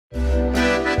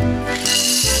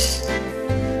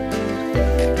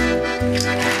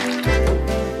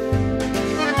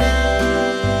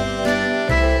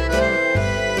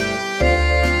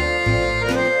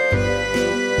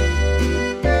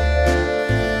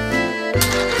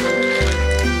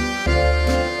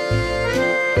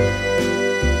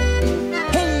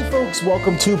folks,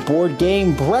 welcome to Board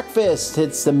Game Breakfast.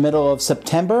 It's the middle of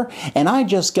September, and I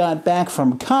just got back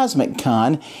from Cosmic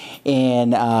Con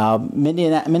in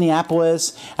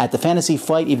Minneapolis at the Fantasy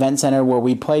Flight Event Center, where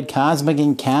we played Cosmic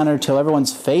Encounter till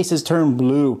everyone's faces turned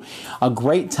blue. A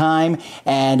great time,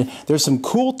 and there's some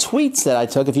cool tweets that I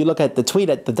took. If you look at the tweet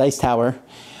at the Dice Tower,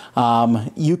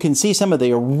 you can see some of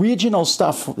the original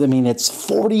stuff. I mean, it's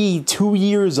 42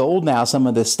 years old now, some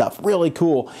of this stuff. Really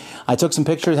cool. I took some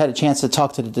pictures, had a chance to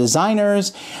talk to the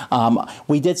designers.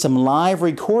 We did some live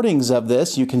recordings of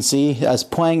this. You can see us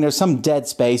playing. There's some dead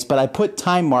space, but I put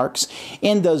time marks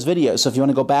in those videos. So if you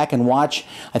want to go back and watch,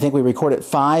 I think we recorded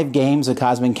 5 games of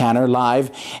Cosmic Encounter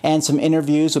live and some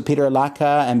interviews with Peter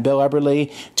Laka and Bill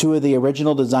Eberly, 2 of the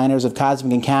original designers of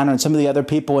Cosmic Encounter, and some of the other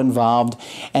people involved.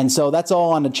 And so that's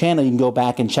all on the channel. You can go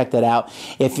back and check that out.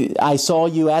 If I saw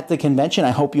you at the convention, I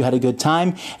hope you had a good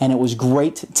time, and it was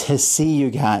great to see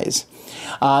you guys.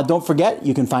 Don't forget,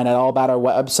 you can find out all about our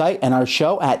website and our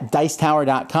show at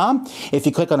dicetower.com. If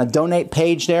you click on a donate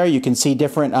page there, you can see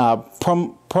different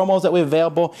promos that we have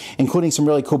available, including some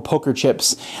really cool poker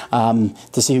chips to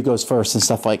see who goes first and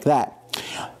stuff like that.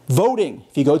 Voting.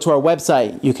 If you go to our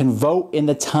website, you can vote in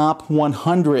the top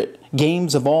 100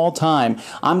 games of all time.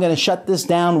 I'm going to shut this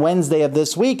down Wednesday of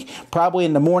this week, probably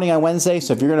in the morning on Wednesday.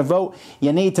 So if you're going to vote,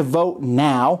 you need to vote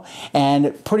now.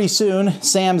 And pretty soon,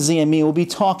 Sam, Z, and me will be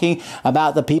talking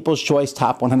about the People's Choice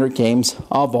Top 100 Games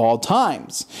of All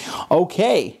Times.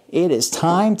 Okay, it is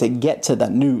time to get to the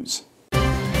news.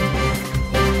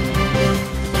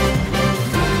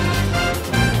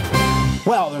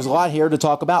 Well, there's a lot here to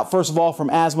talk about. First of all, from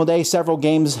Asmodee, several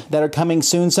games that are coming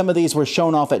soon. Some of these were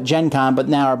shown off at Gen Con, but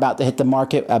now are about to hit the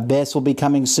market. Abyss will be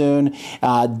coming soon.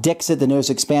 Dixit, the newest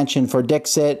expansion for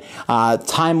Dixit.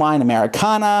 Timeline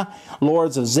Americana.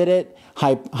 Lords of Zidit.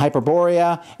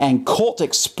 Hyperborea, and Colt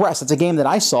Express. It's a game that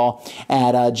I saw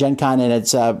at Gen Con, and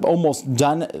it's almost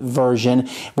done version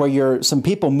where you're some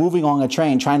people moving along a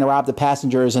train trying to rob the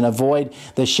passengers and avoid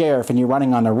the sheriff, and you're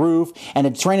running on the roof, and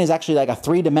the train is actually like a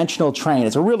 3-dimensional train.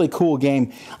 It's a really cool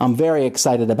game. I'm very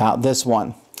excited about this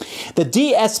one. The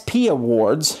DSP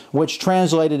Awards, which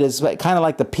translated is kind of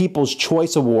like the People's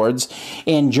Choice Awards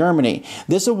in Germany.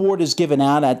 This award is given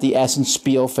out at the Essen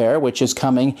Spiel Fair, which is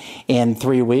coming in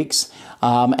 3 weeks.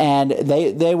 And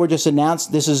they were just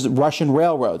announced. This is Russian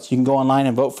Railroads. You can go online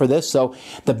and vote for this. So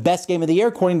the best game of the year,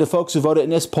 according to folks who voted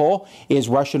in this poll, is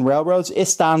Russian Railroads.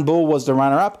 Istanbul was the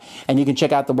runner-up. And you can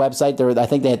check out the website. I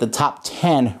think they had the top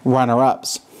 10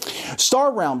 runner-ups.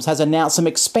 Star Realms has announced some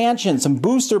expansions, some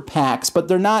booster packs, but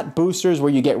they're not boosters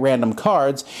where you get random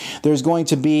cards. There's going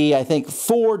to be, I think,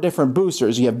 4 different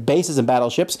boosters. You have bases and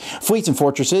battleships, fleets and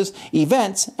fortresses,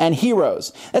 events, and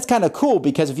heroes. That's kind of cool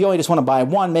because if you only just want to buy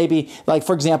one, maybe, like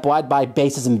for example, I'd buy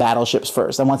bases and battleships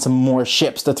first. I want some more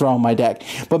ships to throw in my deck.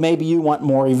 But maybe you want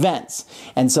more events,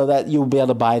 and so that you'll be able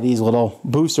to buy these little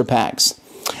booster packs.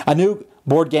 A new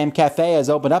board game cafe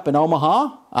has opened up in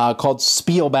Omaha called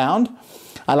Spielbound.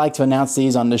 I like to announce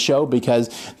these on the show because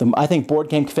I think Board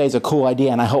Game Cafe is a cool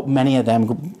idea, and I hope many of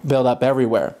them build up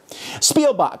everywhere.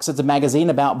 Spielbox, it's a magazine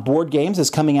about board games, is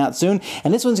coming out soon,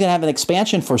 and this one's going to have an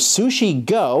expansion for Sushi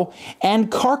Go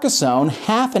and Carcassonne,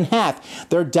 half and half.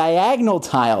 They're diagonal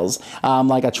tiles,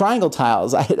 like a triangle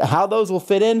tiles. How those will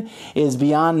fit in is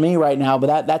beyond me right now,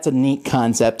 but that's a neat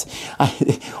concept.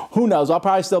 Who knows? I'll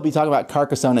probably still be talking about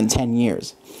Carcassonne in 10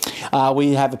 years.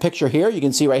 We have a picture here. You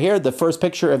can see right here the first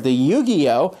picture of the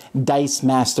Yu-Gi-Oh! Dice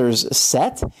Masters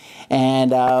set.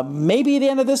 And maybe at the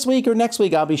end of this week or next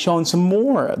week, I'll be showing some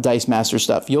more Dice Master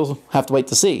stuff. You'll have to wait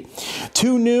to see.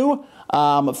 2 new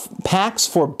packs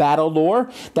for Battle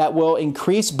Lore that will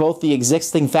increase both the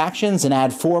existing factions and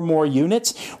add 4 more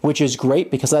units, which is great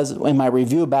because as in my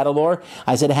review of Battle Lore,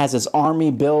 I said it has this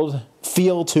army build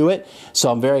feel to it,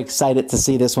 so I'm very excited to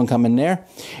see this one come in there.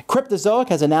 Cryptozoic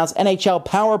has announced NHL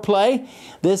Power Play.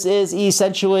 This is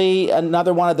essentially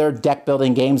another one of their deck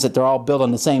building games that they're all built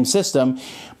on the same system,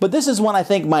 but this is one I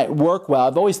think might work well.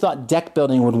 I've always thought deck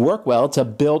building would work well to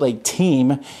build a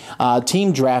team,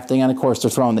 team drafting, and of course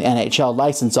they're throwing the NHL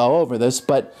license all over this,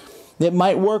 but it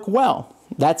might work well.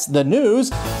 That's the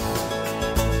news.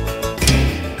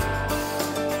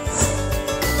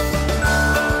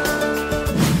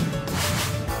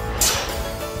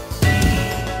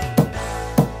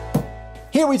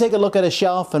 Here we take a look at a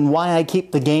shelf and why I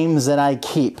keep the games that I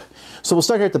keep. So we'll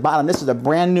start here at the bottom. This is a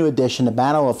brand new edition, the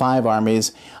Battle of Five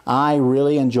Armies. I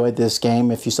really enjoyed this game.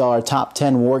 If you saw our top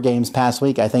 10 war games past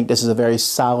week, I think this is a very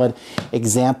solid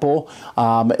example.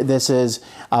 This is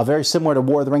very similar to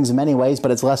War of the Rings in many ways, but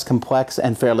it's less complex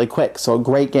and fairly quick. So a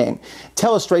great game.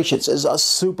 Telestrations is a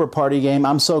super party game.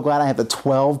 I'm so glad I have the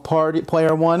 12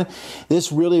 player one.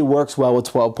 This really works well with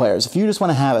 12 players. If you just want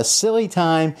to have a silly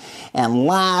time and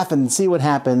laugh and see what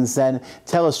happens, then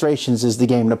Telestrations is the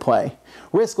game to play.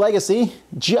 Risk Legacy,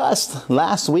 just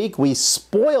last week we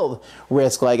spoiled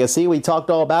Risk Legacy. We talked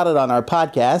all about it on our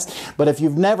podcast, but if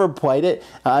you've never played it,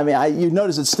 you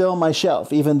notice it's still on my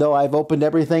shelf. Even though I've opened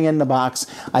everything in the box,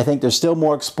 I think there's still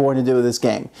more exploring to do with this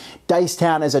game. Dice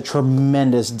Town is a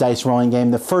tremendous dice rolling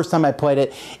game. The first time I played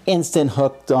it, instant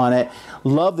hooked on it.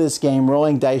 Love this game,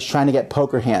 rolling dice, trying to get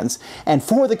poker hands. And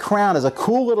For the Crown is a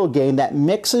cool little game that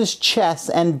mixes chess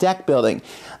and deck building.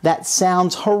 That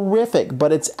sounds horrific,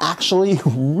 but it's actually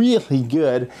really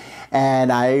good,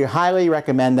 and I highly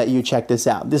recommend that you check this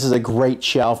out. This is a great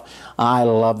shelf. I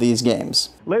love these games.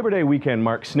 Labor Day weekend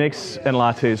marks Snakes and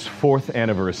Latte's 4th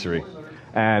anniversary,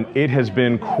 and it has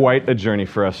been quite a journey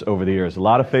for us over the years. A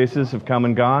lot of faces have come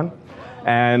and gone,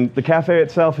 and the cafe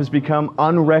itself has become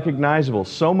unrecognizable,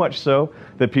 so much so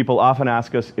that people often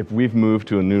ask us if we've moved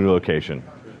to a new location.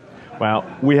 Well,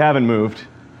 we haven't moved,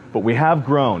 but we have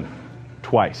grown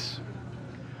twice.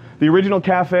 The original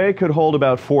cafe could hold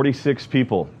about 46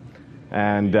 people,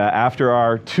 and after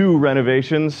our 2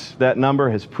 renovations, that number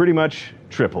has pretty much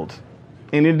tripled.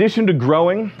 In addition to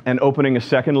growing and opening a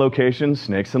second location,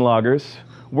 Snakes and Loggers,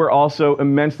 we're also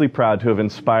immensely proud to have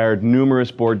inspired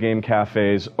numerous board game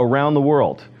cafes around the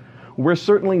world. We're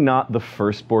certainly not the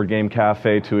first board game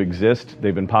cafe to exist.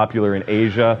 They've been popular in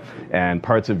Asia and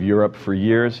parts of Europe for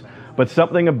years, but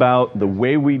something about the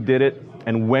way we did it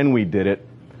and when we did it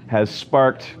has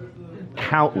sparked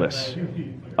countless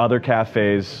other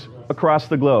cafes across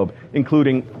the globe,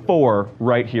 including 4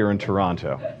 right here in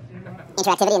Toronto.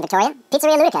 Interactivity in Victoria,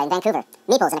 Pizzeria Ludica in Vancouver,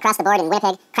 Meeples and across the board in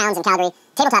Winnipeg, Crowns in Calgary,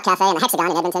 Tabletop Cafe and the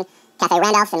Hexagon in Edmonton, Cafe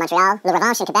Randolph in Montreal, Le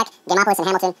Revanche in Quebec, Gameopolis in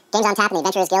Hamilton, Games on Tap in the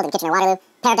Adventurers Guild in Kitchener-Waterloo,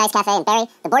 Paradise Cafe in Barrie,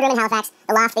 the Boardroom in Halifax,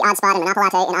 the Loft, the Odd Spot, and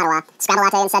Monopoly in Ottawa, Scrabble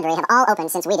Latte in Sudbury have all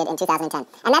opened since we did in 2010.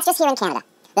 And that's just here in Canada.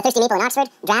 The Thirsty Meeple in Oxford,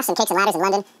 Drafts and Cakes and Ladders in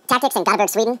London, Tactics in Gothenburg,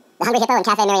 Sweden, the Hungry Hippo in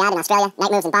Cafe Myriad in Australia,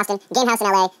 Night Moves in Boston, Game House in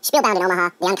LA, Spielbound in Omaha,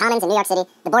 the Uncommons in New York City,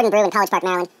 the Board and Brew in College Park,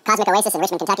 Maryland, Cosmic Oasis in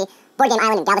Richmond, Kentucky, Board Game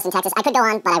Island in Galveston, Texas. I could go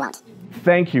on, but I won't.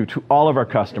 Thank you to all of our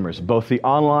customers, both the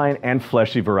online and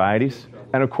fleshy varieties,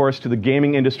 and of course to the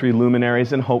gaming industry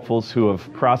luminaries and hopefuls who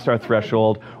have crossed our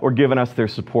threshold or given us their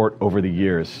support over the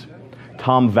years.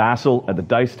 Tom Vasel at the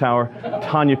Dice Tower,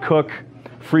 Tanya Cook,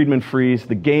 Friedman Freeze,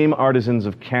 the Game Artisans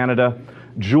of Canada,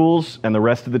 Jules and the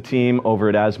rest of the team over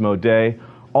at Asmodee,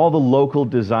 all the local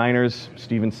designers,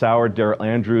 Stephen Sauer, Daryl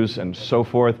Andrews, and so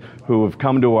forth, who have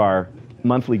come to our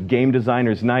monthly Game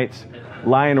Designers Nights,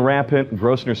 Lion Rampant,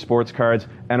 Grosvenor Sports Cards,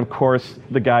 and of course,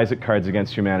 the guys at Cards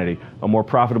Against Humanity, a more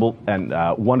profitable and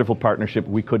wonderful partnership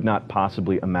we could not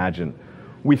possibly imagine.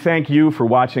 We thank you for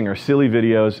watching our silly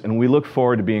videos, and we look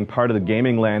forward to being part of the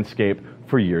gaming landscape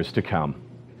for years to come.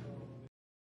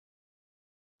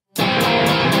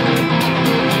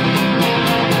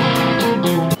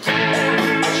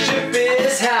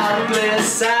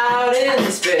 Out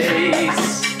in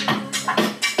space,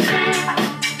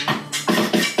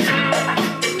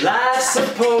 life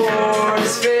support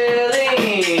is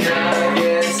failing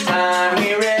against time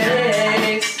we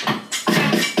race.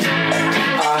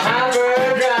 Our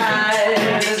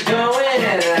hyperdrive is going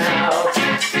out.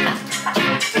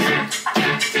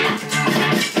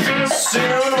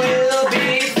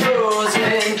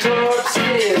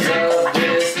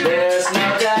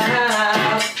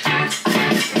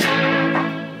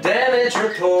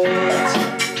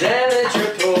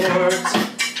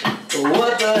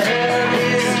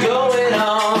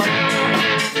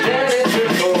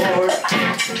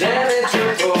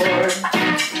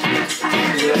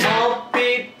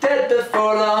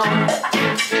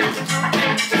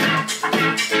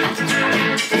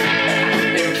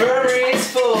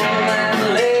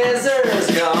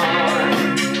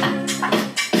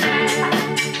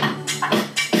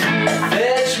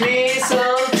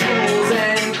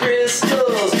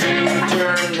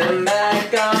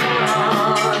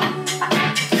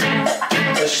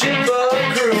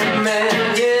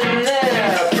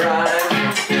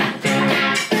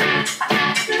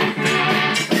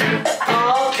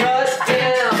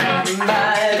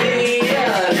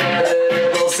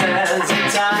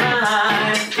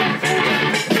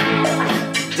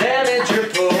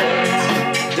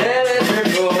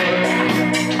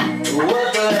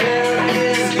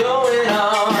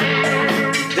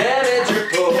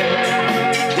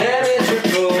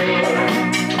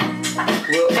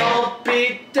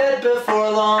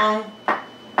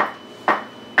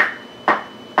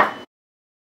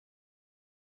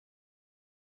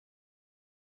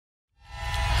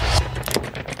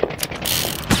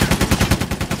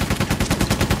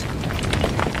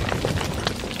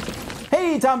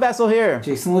 Tom Vasel here.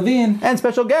 Jason Levine. And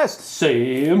special guest,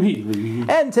 Sam Healy.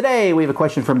 And today we have a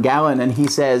question from Gallon, and he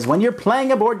says, when you're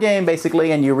playing a board game,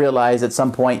 basically, and you realize at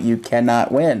some point you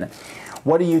cannot win,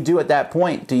 what do you do at that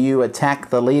point? Do you attack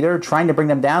the leader, trying to bring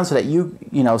them down so that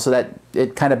so that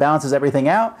it kind of balances everything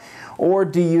out? Or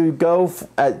do you go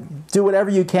do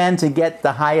whatever you can to get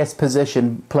the highest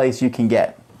position place you can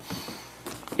get?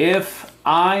 If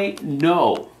I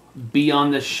know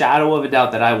beyond the shadow of a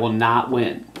doubt that I will not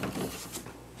win,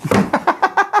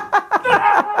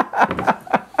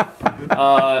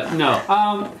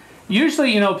 no.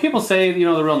 Usually, people say, the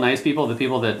real nice people, the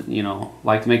people that,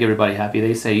 like to make everybody happy,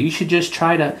 they say, you should just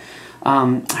try to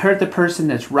hurt the person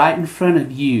that's right in front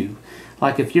of you.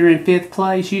 Like if you're in 5th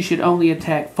place, you should only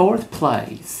attack 4th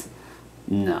place.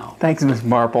 No. Thanks, Miss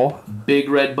Marple. Big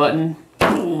red button.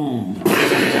 Boom.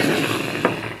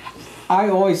 I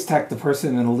always attack the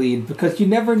person in the lead because you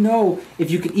never know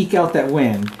if you can eke out that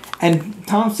win. And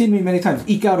Tom's seen me many times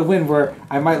eke out a win where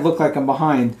I might look like I'm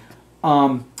behind.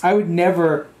 I would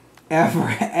never,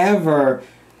 ever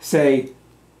say,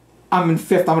 I'm in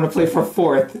 5th, I'm going to play for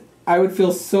 4th. I would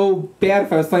feel so bad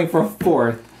if I was playing for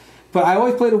 4th. But I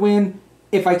always play to win.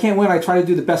 If I can't win, I try to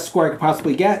do the best score I could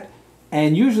possibly get.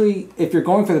 And usually, if you're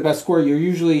going for the best score, you're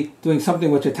usually doing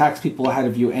something which attacks people ahead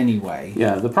of you anyway.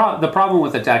 Yeah, the problem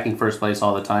with attacking 1st place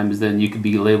all the time is then you could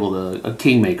be labeled a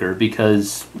kingmaker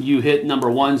because you hit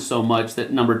number 1 so much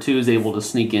that number 2 is able to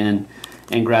sneak in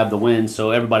and grab the win,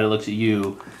 so everybody looks at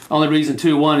you. Only reason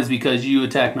 2-1 is because you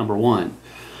attack number 1.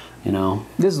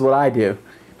 This is what I do.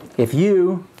 If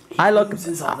you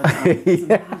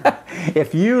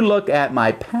look at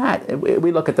my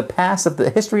we look at the past of the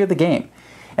history of the game.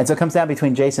 And so it comes down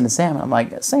between Jason and Sam. And I'm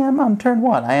like, Sam, on turn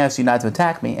 1, I asked you not to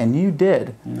attack me, and you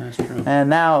did. That's true. And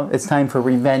now it's time for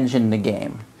revenge in the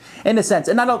game. In a sense.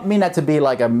 And I don't mean that to be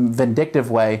like a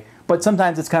vindictive way, but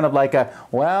sometimes it's kind of like I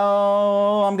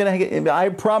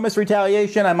promise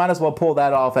retaliation, I might as well pull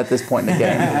that off at this point in the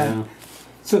game. Yeah.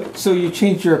 So you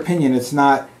changed your opinion. It's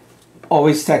not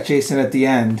always attack Jason at the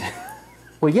end.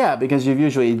 Well, yeah, because you've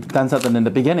usually done something in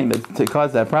the beginning to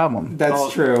cause that problem.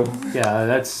 That's true. Yeah,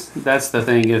 that's the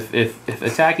thing. If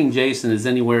attacking Jason is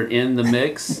anywhere in the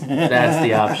mix, that's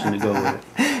the option to go with.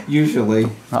 Usually.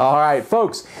 All right,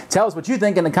 folks, tell us what you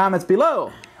think in the comments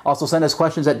below. Also send us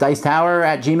questions at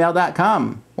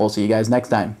dicetower@gmail.com. We'll see you guys next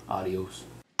time. Adios.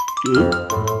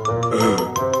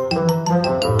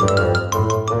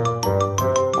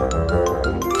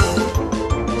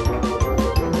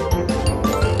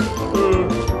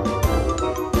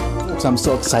 I'm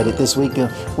so excited this week.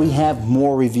 We have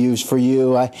more reviews for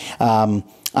you.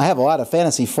 I have a lot of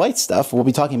Fantasy Flight stuff. We'll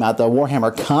be talking about the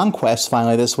Warhammer Conquest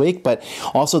finally this week, but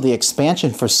also the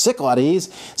expansion for Cyclades,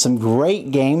 some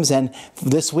great games, and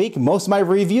this week most of my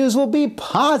reviews will be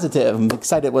positive. I'm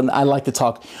excited when I like to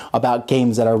talk about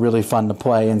games that are really fun to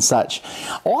play and such.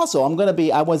 Also,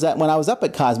 when I was up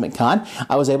at Cosmic Con,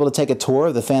 I was able to take a tour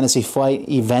of the Fantasy Flight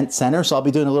Event Center, so I'll be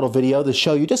doing a little video to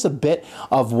show you just a bit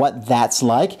of what that's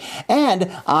like. And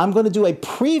I'm going to do a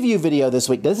preview video this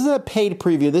week. This is a paid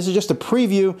preview. This is just a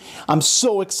preview. I'm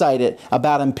so excited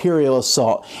about Imperial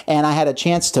Assault, and I had a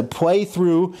chance to play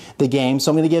through the game,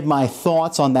 so I'm going to give my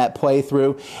thoughts on that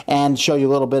playthrough and show you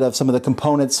a little bit of some of the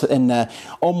components and the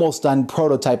almost done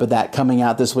prototype of that coming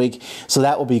out this week, so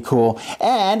that will be cool.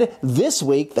 And this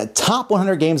week, the top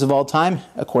 100 games of all time,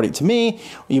 according to me.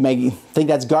 You may think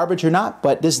that's garbage or not,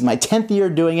 but this is my 10th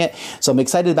year doing it, so I'm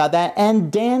excited about that.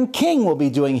 And Dan King will be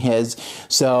doing his,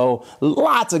 so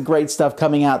lots of great stuff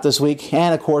coming out this week,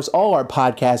 and of course all our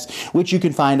podcasts, which you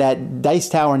can find at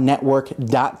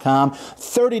dicetowernetwork.com.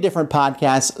 30 different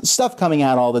podcasts, stuff coming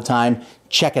out all the time.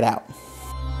 Check it out.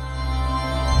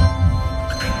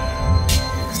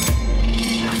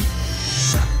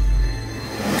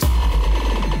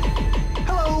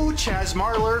 Hello, Chaz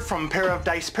Marler from Pair of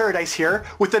Dice Paradise here,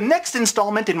 with the next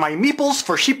installment in my Meeples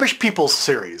for Sheepish Peoples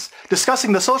series,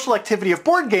 discussing the social activity of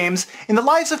board games in the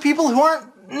lives of people who aren't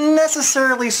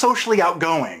necessarily socially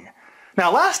outgoing. Now,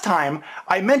 last time,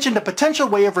 I mentioned a potential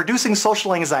way of reducing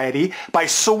social anxiety by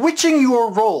switching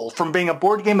your role from being a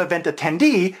board game event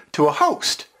attendee to a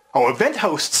host. Oh, event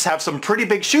hosts have some pretty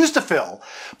big shoes to fill,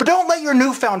 but don't let your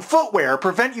newfound footwear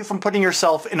prevent you from putting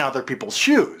yourself in other people's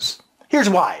shoes. Here's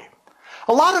why.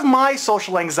 A lot of my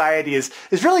social anxiety is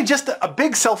really just a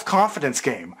big self-confidence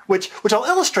game, which I'll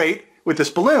illustrate with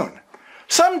this balloon.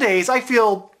 Some days I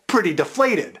feel pretty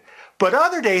deflated, but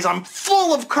other days I'm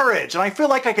full of courage and I feel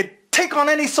like I could take on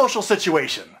any social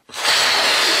situation.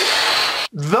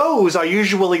 Those are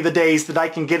usually the days that I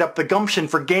can get up the gumption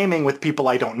for gaming with people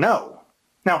I don't know.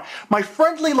 Now, my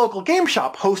friendly local game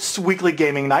shop hosts weekly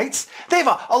gaming nights. They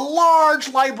have a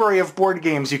large library of board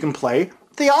games you can play.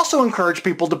 They also encourage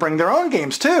people to bring their own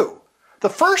games too. The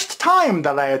first time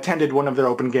that I attended one of their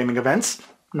open gaming events,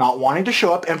 not wanting to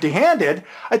show up empty-handed,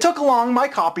 I took along my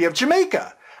copy of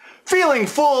Jamaica. Feeling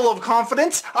full of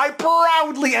confidence, I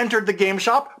proudly entered the game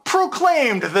shop,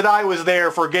 proclaimed that I was there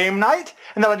for game night,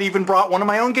 and that I'd even brought one of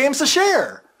my own games to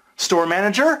share. Store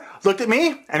manager looked at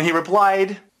me, and he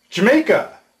replied,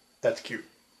 "Jamaica. That's cute."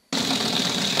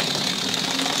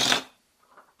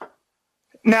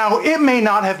 Now, it may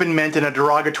not have been meant in a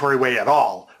derogatory way at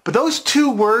all, but those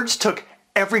two words took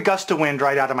every gust of wind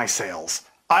right out of my sails.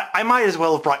 I might as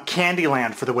well have brought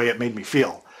Candyland for the way it made me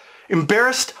feel.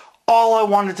 Embarrassed, all I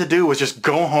wanted to do was just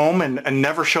go home and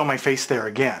never show my face there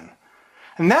again.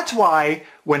 And that's why,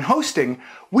 when hosting,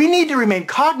 we need to remain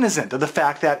cognizant of the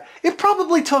fact that it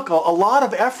probably took a lot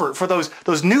of effort for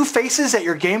those new faces at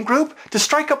your game group to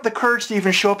strike up the courage to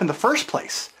even show up in the first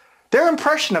place. Their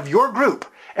impression of your group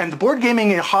and the board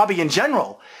gaming hobby in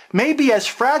general may be as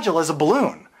fragile as a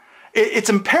balloon. It's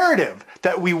imperative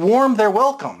that we warm their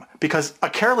welcome, because a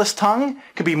careless tongue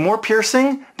can be more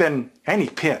piercing than any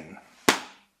pin.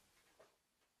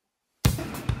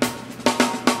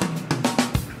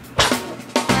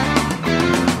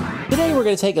 Today we're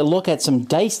going to take a look at some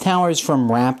dice towers from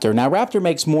Raptor. Now Raptor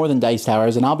makes more than dice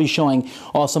towers, and I'll be showing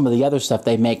some of the other stuff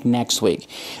they make next week.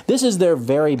 This is their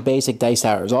very basic dice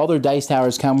towers. All their dice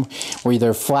towers come where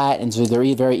they're flat, and so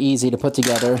they're very easy to put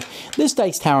together. This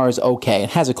dice tower is okay.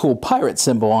 It has a cool pirate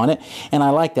symbol on it, and I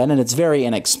like that, and it's very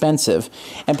inexpensive.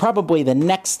 And probably the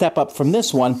next step up from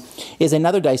this one is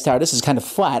another dice tower. This is kind of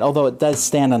flat, although it does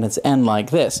stand on its end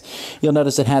like this. You'll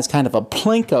notice it has kind of a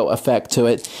plinko effect to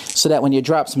it, so that when you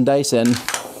drop some dice in,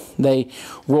 they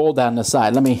roll down the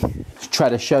side. Let me try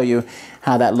to show you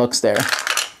how that looks there.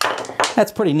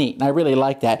 That's pretty neat, and I really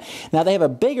like that. Now they have a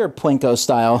bigger plinko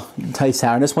style dice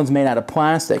tower, and this one's made out of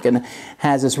plastic and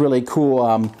has this really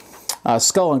cool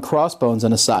skull and crossbones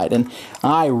on the side, and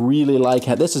I really like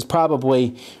it. This is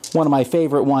probably one of my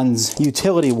favorite ones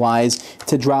utility-wise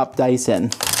to drop dice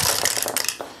in,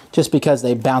 just because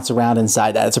they bounce around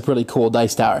inside that. It's a pretty cool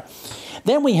dice tower.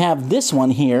 Then we have this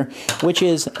one here, which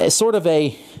is sort of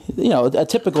a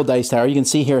typical dice tower. You can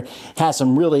see here it has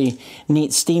some really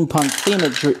neat steampunk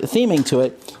theming to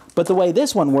it. But the way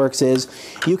this one works is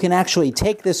you can actually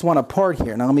take this one apart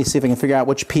here. Now let me see if I can figure out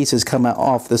which pieces come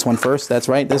off this one first. That's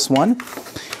right, this one.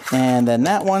 And then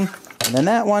that one. And then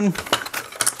that one.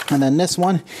 And then this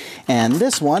one. And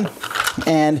this one.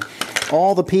 And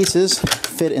all the pieces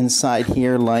fit inside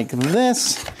here like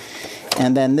this.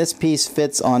 And then this piece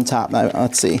fits on top. Now,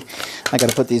 let's see. I got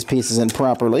to put these pieces in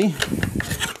properly.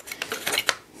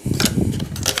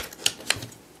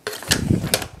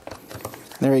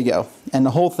 There you go. And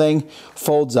the whole thing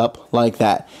folds up like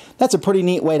that. That's a pretty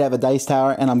neat way to have a dice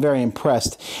tower, and I'm very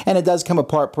impressed. And it does come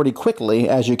apart pretty quickly,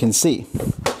 as you can see.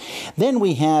 Then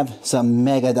we have some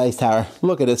mega dice tower.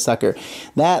 Look at this sucker.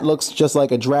 That looks just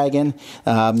like a dragon.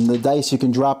 The dice, you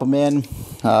can drop them in.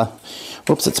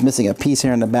 Whoops, it's missing a piece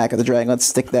here in the back of the dragon. Let's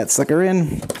stick that sucker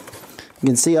in. You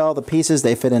can see all the pieces.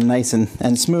 They fit in nice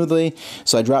and smoothly.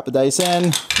 So I drop the dice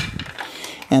in,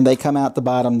 and they come out the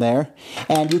bottom there.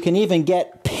 And you can even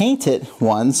get painted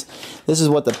ones. This is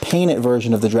what the painted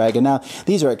version of the dragon. Now,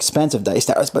 these are expensive dice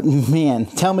towers, but man,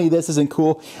 tell me this isn't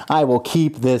cool. I will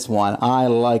keep this one. I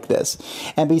like this.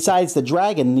 And besides the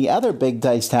dragon, the other big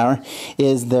dice tower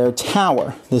is their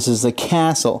tower. This is the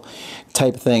castle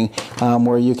type thing,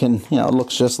 where you can, it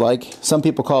looks just like, some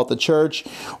people call it the church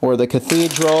or the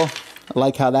cathedral. I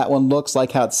like how that one looks,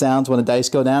 like how it sounds when the dice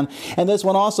go down. And this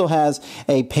one also has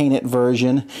a painted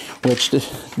version, which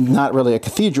is not really a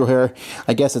cathedral here.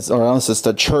 I guess it's, or else it's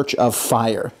the Church of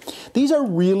Fire. These are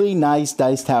really nice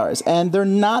dice towers, and they're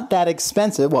not that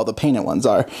expensive. Well, the painted ones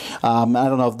are. I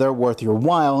don't know if they're worth your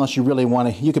while unless you really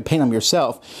want to. You could paint them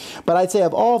yourself. But I'd say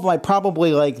of all of them, I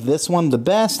probably like this one the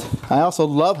best. I also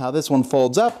love how this one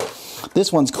folds up.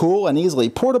 This one's cool and easily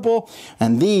portable,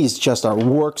 and these just are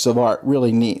works of art,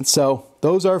 really neat. So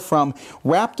those are from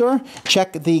Raptor.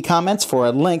 Check the comments for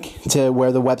a link to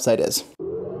where the website is.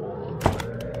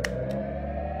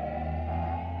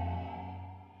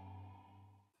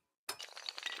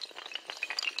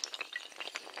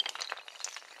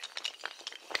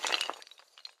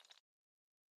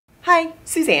 Hi,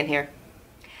 Suzanne here.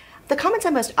 The comments I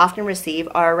most often receive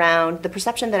are around the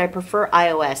perception that I prefer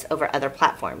iOS over other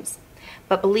platforms.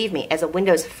 But believe me, as a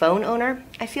Windows Phone owner,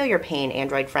 I feel your pain,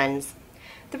 Android friends.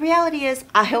 The reality is,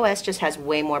 iOS just has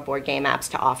way more board game apps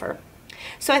to offer.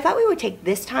 So I thought we would take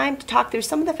this time to talk through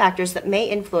some of the factors that may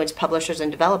influence publishers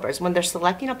and developers when they're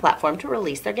selecting a platform to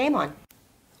release their game on.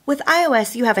 With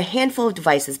iOS, you have a handful of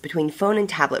devices between phone and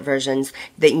tablet versions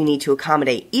that you need to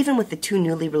accommodate, even with the 2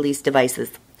 newly released devices.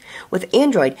 With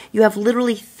Android, you have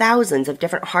literally thousands of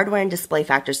different hardware and display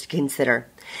factors to consider.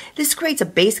 This creates a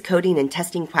base coding and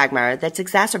testing quagmire that's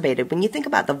exacerbated when you think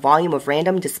about the volume of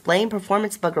random display and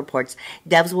performance bug reports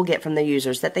devs will get from their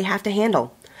users that they have to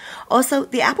handle. Also,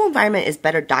 the Apple environment is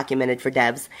better documented for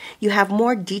devs. You have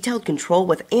more detailed control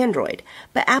with Android,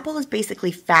 but Apple is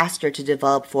basically faster to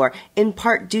develop for, in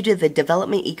part due to the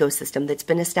development ecosystem that's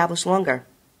been established longer.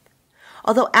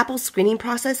 Although Apple's screening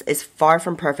process is far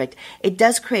from perfect, it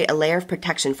does create a layer of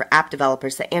protection for app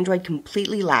developers that Android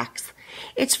completely lacks.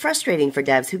 It's frustrating for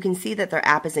devs who can see that their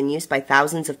app is in use by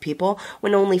thousands of people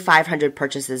when only 500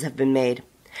 purchases have been made.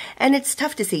 And it's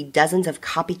tough to see dozens of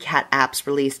copycat apps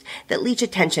released that leech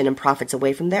attention and profits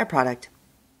away from their product.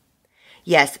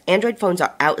 Yes, Android phones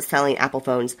are outselling Apple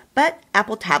phones, but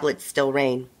Apple tablets still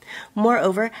reign.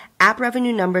 Moreover, app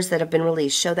revenue numbers that have been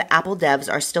released show that Apple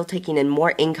devs are still taking in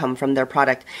more income from their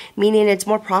product, meaning it's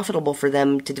more profitable for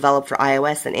them to develop for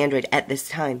iOS than Android at this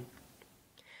time.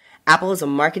 Apple is a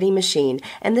marketing machine,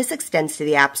 and this extends to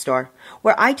the App Store.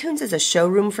 Where iTunes is a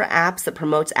showroom for apps that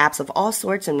promotes apps of all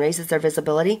sorts and raises their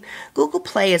visibility, Google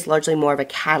Play is largely more of a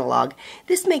catalog.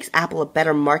 This makes Apple a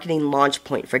better marketing launch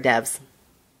point for devs.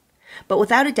 But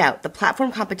without a doubt, the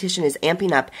platform competition is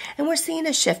amping up, and we're seeing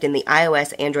a shift in the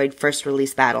iOS-Android first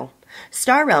release battle.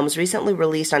 Star Realms recently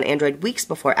released on Android weeks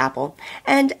before Apple,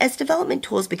 and as development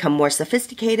tools become more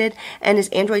sophisticated and as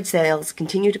Android sales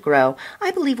continue to grow,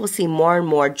 I believe we'll see more and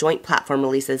more joint platform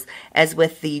releases, as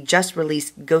with the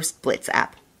just-released Ghost Blitz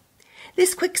app.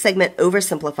 This quick segment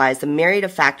oversimplifies the myriad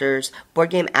of factors board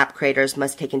game app creators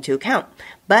must take into account,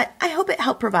 but I hope it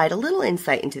helped provide a little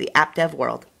insight into the app dev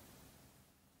world.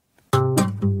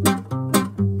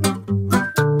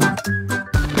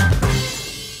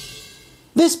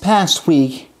 This past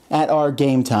week at our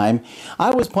game time, I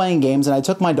was playing games and I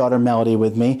took my daughter Melody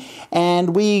with me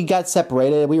and we got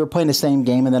separated. We were playing the same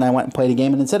game and then I went and played a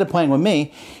game, and instead of playing with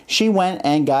me, she went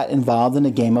and got involved in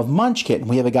a game of Munchkin.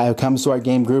 We have a guy who comes to our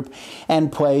game group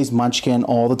and plays Munchkin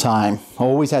all the time.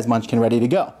 Always has Munchkin ready to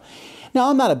go. Now,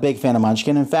 I'm not a big fan of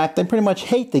Munchkin. In fact, I pretty much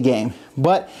hate the game.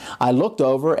 But I looked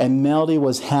over and Melody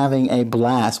was having a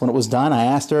blast. When it was done, I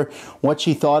asked her what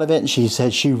she thought of it, and she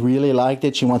said she really liked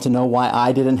it. She wanted to know why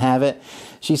I didn't have it.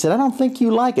 She said, "I don't think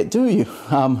you like it, do you?"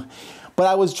 But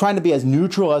I was trying to be as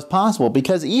neutral as possible,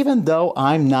 because even though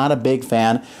I'm not a big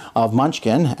fan of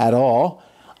Munchkin at all,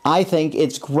 I think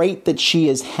it's great that she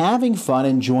is having fun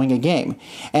enjoying a game.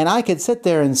 And I could sit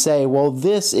there and say, well,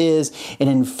 this is an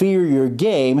inferior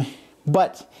game,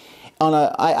 but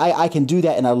I can do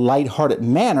that in a lighthearted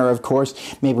manner, of course.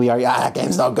 Maybe we are, that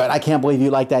game's no good. I can't believe you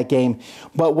like that game.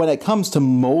 But when it comes to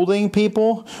molding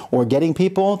people or getting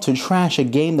people to trash a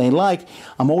game they like,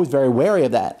 I'm always very wary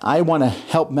of that. I want to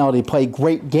help Melody play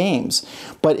great games.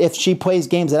 But if she plays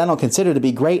games that I don't consider to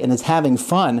be great and is having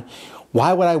fun,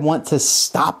 why would I want to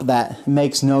stop that? It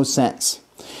makes no sense.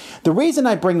 The reason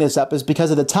I bring this up is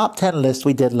because of the top 10 list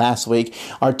we did last week,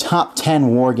 our top 10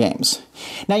 war games.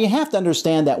 Now, you have to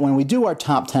understand that when we do our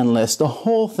top 10 list, the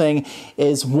whole thing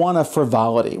is one of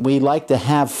frivolity. We like to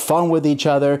have fun with each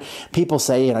other. People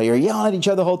say, you're yelling at each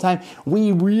other the whole time.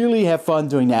 We really have fun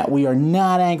doing that. We are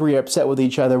not angry or upset with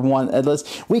each other.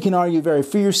 We can argue very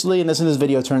fiercely, and as soon as this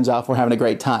video turns off, we're having a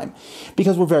great time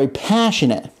because we're very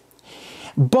passionate.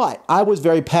 But I was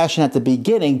very passionate at the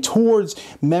beginning towards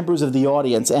members of the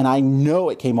audience, and I know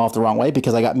it came off the wrong way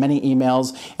because I got many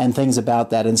emails and things about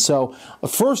that. And so,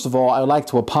 first of all, I would like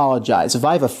to apologize. If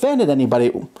I've offended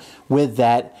anybody with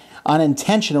that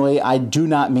unintentionally, I do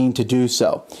not mean to do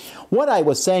so. What I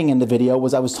was saying in the video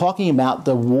was I was talking about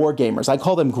the Wargamers. I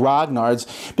call them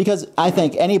grognards because I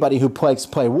think anybody who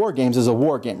play war games is a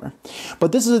war gamer.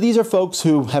 But these are folks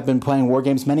who have been playing war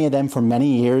games, many of them for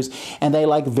many years, and they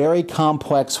like very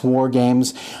complex war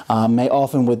games,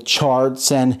 often with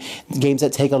charts and games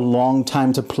that take a long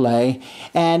time to play.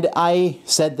 And I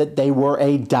said that they were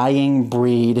a dying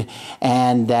breed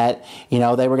and that,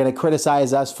 they were going to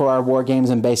criticize us for our war games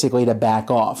and basically to back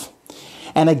off.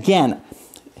 And again,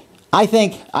 I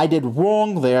think I did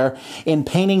wrong there in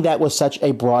painting that with such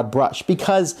a broad brush,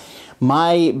 because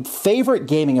my favorite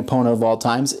gaming opponent of all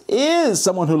times is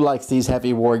someone who likes these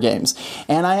heavy war games.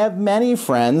 And I have many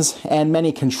friends and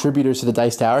many contributors to the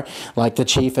Dice Tower, like the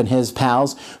Chief and his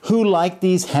pals, who like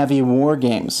these heavy war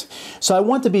games. So I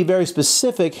want to be very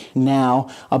specific now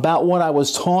about what I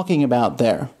was talking about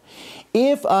there.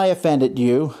 If I offended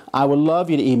you, I would love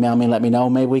you to email me and let me know.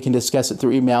 Maybe we can discuss it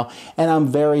through email, and I'm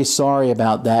very sorry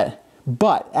about that.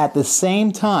 But at the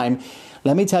same time,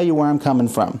 let me tell you where I'm coming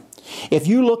from. If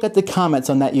you look at the comments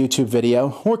on that YouTube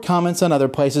video, or comments on other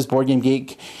places, Board Game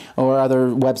Geek, or other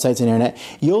websites on the internet,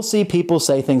 you'll see people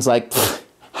say things like,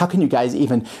 how can you guys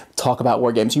even talk about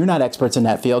war games? You're not experts in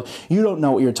that field. You don't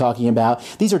know what you're talking about.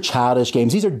 These are childish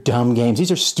games. These are dumb games.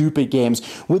 These are stupid games,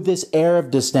 with this air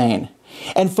of disdain.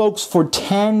 And folks, for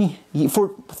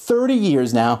 30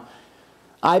 years now,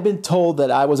 I've been told that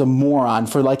I was a moron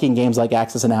for liking games like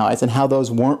Axis and Allies and how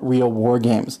those weren't real war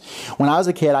games. When I was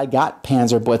a kid, I got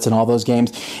Panzer Blitz and all those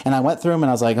games, and I went through them and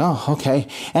I was like, oh, okay.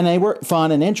 And they were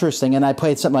fun and interesting, and I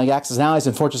played something like Axis and Allies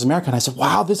and Fortress America, and I said,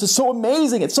 wow, this is so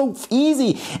amazing. It's so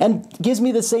easy and gives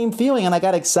me the same feeling, and I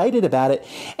got excited about it.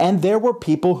 And there were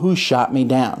people who shot me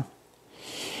down.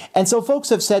 And so folks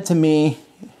have said to me,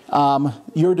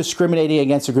 you're discriminating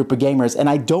against a group of gamers, and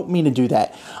I don't mean to do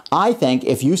that. I think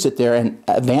if you sit there and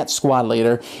Advanced Squad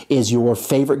Leader is your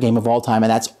favorite game of all time, and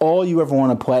that's all you ever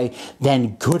want to play,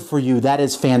 then good for you. That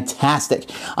is fantastic.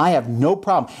 I have no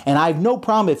problem, and I have no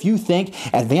problem if you think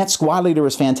Advanced Squad Leader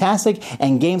is fantastic,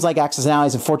 and games like Axis and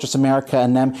Allies and Fortress America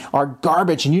and them are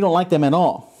garbage, and you don't like them at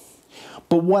all.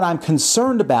 But what I'm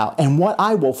concerned about, and what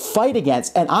I will fight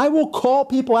against, and I will call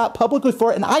people out publicly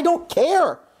for it, and I don't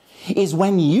care, is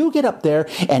when you get up there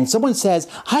and someone says,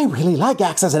 I really like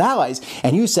Axis and Allies,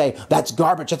 and you say, that's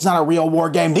garbage, that's not a real war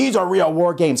game, these are real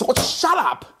war games. Well, shut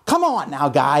up! Come on now,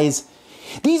 guys.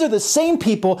 These are the same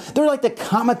people, they're like the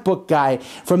comic book guy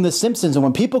from The Simpsons, and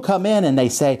when people come in and they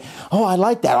say, oh, I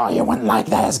like that, oh, you wouldn't like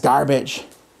that, it's garbage.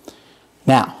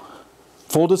 Now,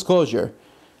 full disclosure,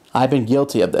 I've been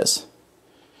guilty of this.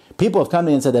 People have come to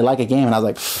me and said they like a game, and I was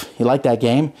like, you like that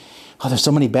game? Oh, there's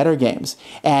so many better games.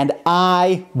 And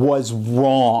I was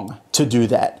wrong to do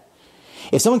that.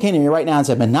 If someone came to me right now and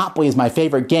said, Monopoly is my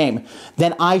favorite game,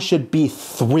 then I should be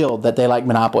thrilled that they like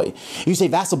Monopoly. You say,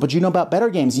 Vasel, but you know about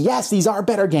better games. Yes, these are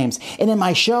better games. And in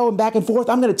my show and back and forth,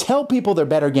 I'm going to tell people they're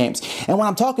better games. And when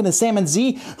I'm talking to Sam and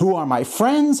Z, who are my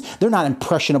friends, they're not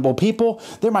impressionable people.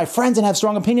 They're my friends and have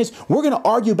strong opinions. We're going to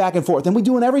argue back and forth. And we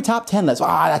do in every top 10 list.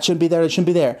 Ah, that shouldn't be there, that shouldn't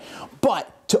be there. But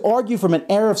to argue from an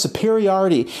air of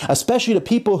superiority, especially to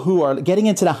people who are getting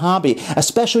into the hobby,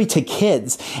 especially to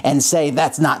kids, and say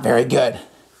that's not very good.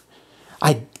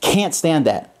 I can't stand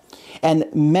that.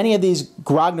 And many of these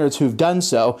grognards who've done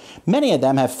so, many of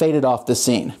them have faded off the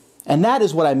scene. And that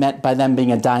is what I meant by them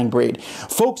being a dying breed.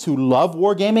 Folks who love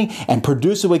wargaming and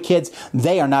produce it with kids,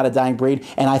 they are not a dying breed.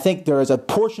 And I think there is a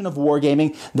portion of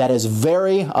wargaming that is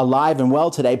very alive and well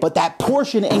today, but that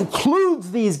portion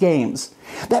includes these games.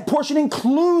 That portion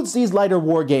includes these lighter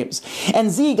war games. And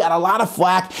Z got a lot of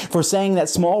flack for saying that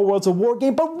Small World's a war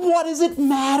game, but what does it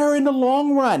matter in the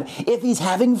long run if he's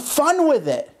having fun with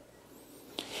it?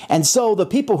 And so the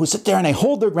people who sit there and they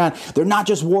hold their ground, they're not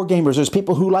just war gamers. There's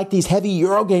people who like these heavy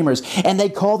Euro gamers, and they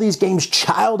call these games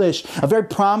childish. A very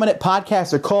prominent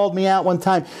podcaster called me out one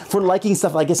time for liking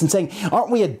stuff like this and saying, aren't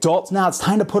we adults now? It's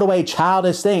time to put away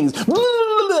childish things.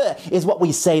 Is what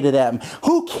we say to them.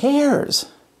 Who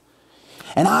cares?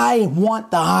 And I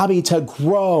want the hobby to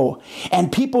grow.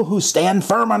 And people who stand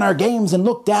firm on our games and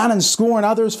look down and scorn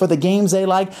others for the games they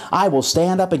like, I will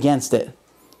stand up against it.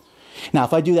 Now,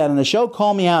 if I do that on the show,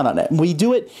 call me out on it. We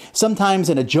do it sometimes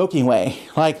in a joking way.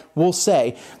 Like, we'll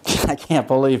say, I can't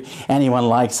believe anyone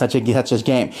likes such a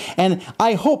game. And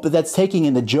I hope that that's taken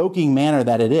in the joking manner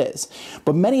that it is.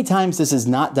 But many times this is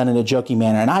not done in a joking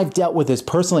manner. And I've dealt with this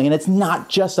personally, and it's not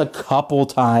just a couple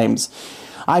times.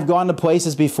 I've gone to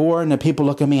places before, and the people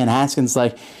look at me and ask, and it's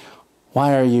like,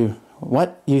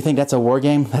 what? You think that's a war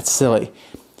game? That's silly.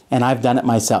 And I've done it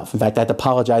myself. In fact, I had to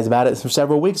apologize about it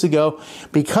several weeks ago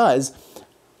because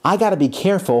I got to be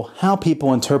careful how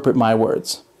people interpret my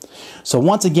words. So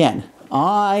once again,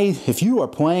 if you are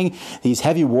playing these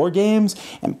heavy war games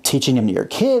and teaching them to your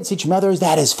kids, teaching others,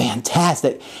 that is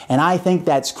fantastic. And I think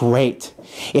that's great.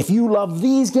 If you love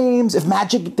these games, if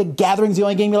Magic the Gathering is the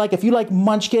only game you like, if you like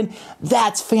Munchkin,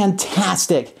 that's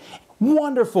fantastic.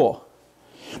 Wonderful.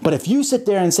 But if you sit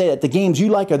there and say that the games you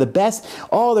like are the best,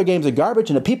 all their games are garbage,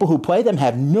 and the people who play them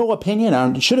have no opinion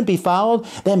and shouldn't be followed,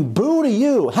 then boo to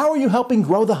you. How are you helping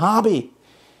grow the hobby?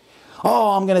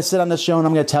 Oh, I'm going to sit on this show and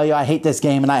I'm going to tell you I hate this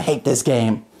game and I hate this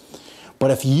game.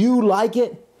 But if you like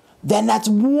it, then that's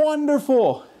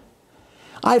wonderful.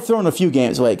 I've thrown a few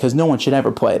games away because no one should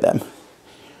ever play them.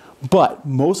 But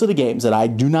most of the games that I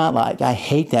do not like, I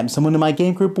hate them. Someone in my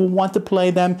game group will want to play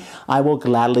them. I will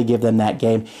gladly give them that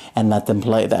game and let them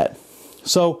play that.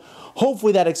 So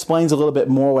Hopefully that explains a little bit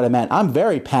more what I meant. I'm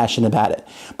very passionate about it,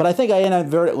 but I think I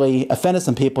inadvertently offended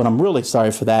some people, and I'm really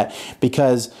sorry for that,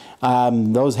 because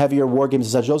those heavier war games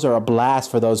and such, those are a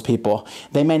blast for those people.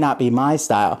 They may not be my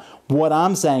style. What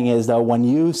I'm saying is, though, when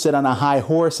you sit on a high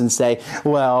horse and say,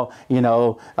 well,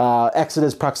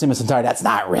 Exodus Proxima Centauri, that's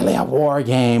not really a war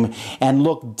game, and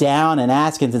look down and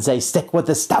ask and say, stick with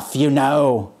the stuff you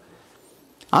know.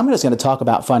 I'm just going to talk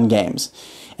about fun games,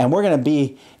 and we're going to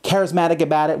be charismatic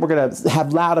about it. We're going to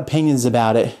have loud opinions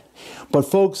about it. But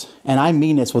folks, and I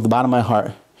mean this with the bottom of my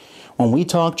heart, when we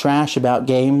talk trash about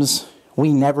games,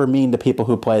 we never mean the people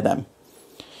who play them.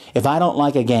 If I don't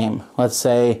like a game, let's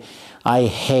say I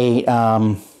hate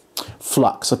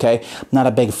Flux, okay? I'm not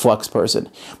a big Flux person,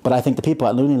 but I think the people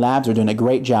at Looney Labs are doing a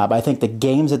great job. I think the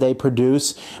games that they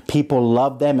produce, people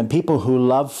love them, and people who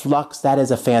love Flux, that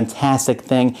is a fantastic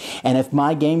thing. And if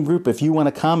my game group, if you want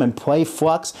to come and play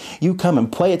Flux, you come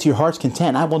and play it to your heart's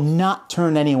content. I will not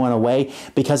turn anyone away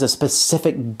because of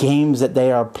specific games that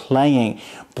they are playing.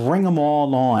 Bring them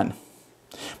all on.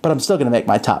 But I'm still going to make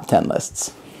my top 10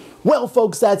 lists. Well,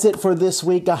 folks, that's it for this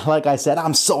week. Like I said,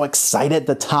 I'm so excited,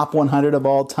 the top 100 of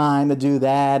all time, to do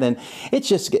that, and it's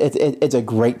just, it's a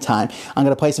great time. I'm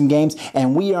going to play some games,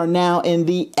 and we are now in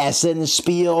the Essen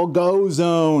Spiel Go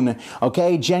Zone.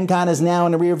 Okay, Gen Con is now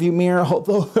in the rearview mirror,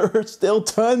 although there are still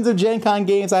tons of Gen Con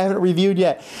games I haven't reviewed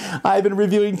yet. I've been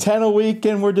reviewing 10 a week,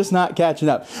 and we're just not catching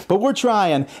up. But we're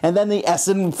trying, and then the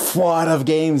Essen flood of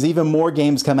games, even more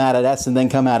games come out at Essen than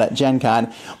come out at Gen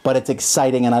Con, but it's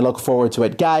exciting, and I look forward to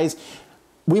it. Guys,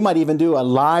 we might even do a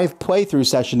live playthrough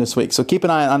session this week, so keep an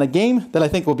eye on a game that I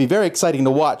think will be very exciting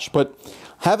to watch, but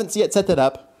haven't yet set that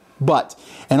up.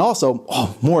 And also,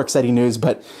 more exciting news,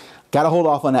 but gotta hold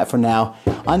off on that for now.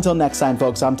 Until next time,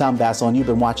 folks, I'm Tom Vasel, and you've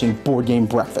been watching Board Game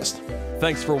Breakfast.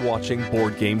 Thanks for watching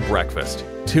Board Game Breakfast.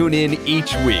 Tune in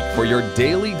each week for your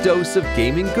daily dose of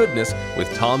gaming goodness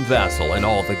with Tom Vasel and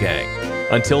all the gang.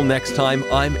 Until next time,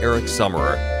 I'm Eric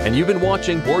Summerer, and you've been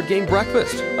watching Board Game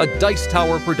Breakfast, a Dice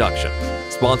Tower production.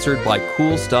 Sponsored by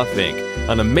Cool Stuff Inc.,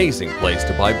 an amazing place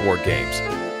to buy board games.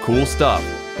 Cool stuff,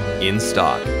 in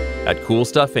stock, at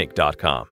CoolStuffInc.com.